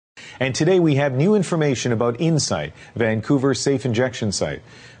And today we have new information about Insight, Vancouver's safe injection site.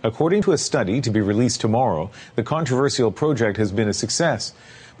 According to a study to be released tomorrow, the controversial project has been a success.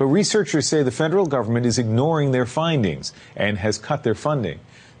 But researchers say the federal government is ignoring their findings and has cut their funding.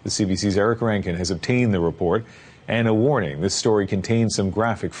 The CBC's Eric Rankin has obtained the report and a warning. This story contains some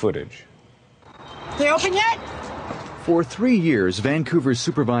graphic footage. They open yet? For 3 years, Vancouver's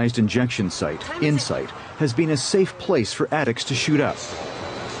supervised injection site, Insight, has been a safe place for addicts to shoot up,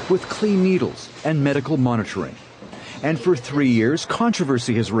 with clean needles and medical monitoring. And for 3 years,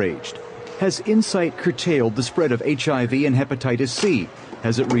 controversy has raged. Has Insight curtailed the spread of HIV and hepatitis C?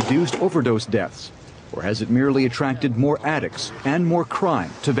 Has it reduced overdose deaths? Or has it merely attracted more addicts and more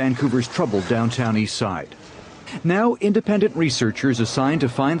crime to Vancouver's troubled downtown east side? Now, independent researchers assigned to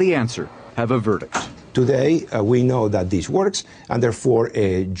find the answer have a verdict. Today, we know that this works, and therefore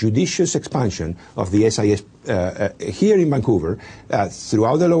a judicious expansion of the SIS here in Vancouver,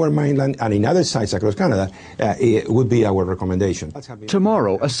 throughout the Lower Mainland and in other sites across Canada, would be our recommendation.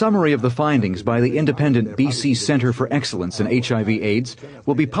 Tomorrow, a summary of the findings by the independent BC Centre for Excellence in HIV/AIDS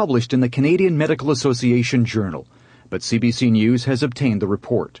will be published in the Canadian Medical Association Journal. But CBC News has obtained the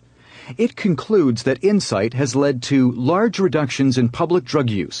report. It concludes that Insight has led to large reductions in public drug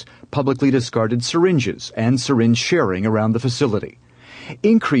use, publicly discarded syringes, and syringe sharing around the facility.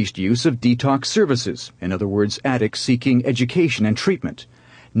 Increased use of detox services, in other words, addicts seeking education and treatment.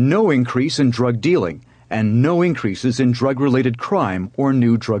 No increase in drug dealing, and no increases in drug-related crime or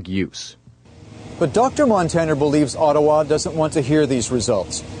new drug use. But Dr. Montana believes Ottawa doesn't want to hear these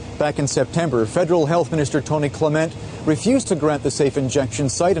results. Back in September, Federal Health Minister Tony Clement refused to grant the safe injection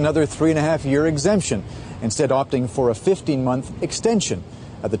site another 3.5-year exemption, instead opting for a 15-month extension.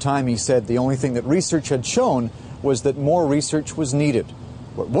 At the time, he said the only thing that research had shown was that more research was needed.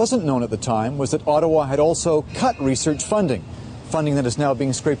 What wasn't known at the time was that Ottawa had also cut research funding that is now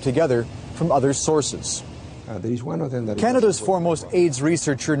being scraped together from other sources. Canada's foremost AIDS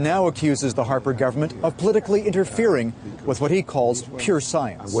researcher now accuses the Harper government of politically interfering with what he calls pure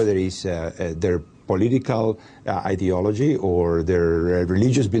science. Whether it's their political ideology or their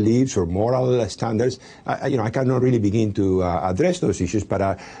religious beliefs or moral standards, I cannot really begin to address those issues, but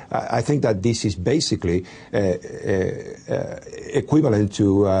I think that this is basically equivalent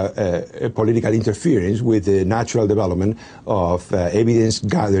to political interference with the natural development of evidence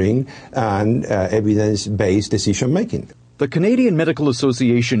gathering and evidence-based decision making. The Canadian Medical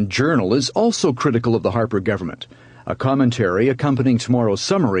Association Journal is also critical of the Harper government. A commentary accompanying tomorrow's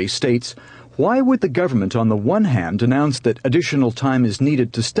summary states, why would the government on the one hand announce that additional time is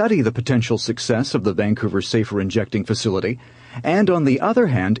needed to study the potential success of the Vancouver Safer Injecting Facility, and on the other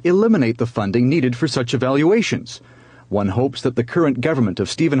hand eliminate the funding needed for such evaluations? One hopes that the current government of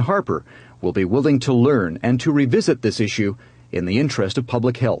Stephen Harper will be willing to learn and to revisit this issue in the interest of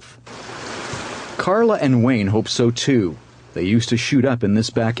public health. Carla and Wayne hope so too. They used to shoot up in this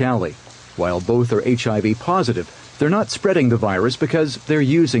back alley. While both are HIV positive, they're not spreading the virus because they're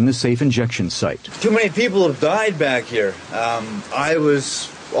using the safe injection site. Too many people have died back here. I was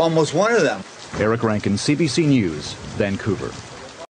almost one of them. Eric Rankin, CBC News, Vancouver.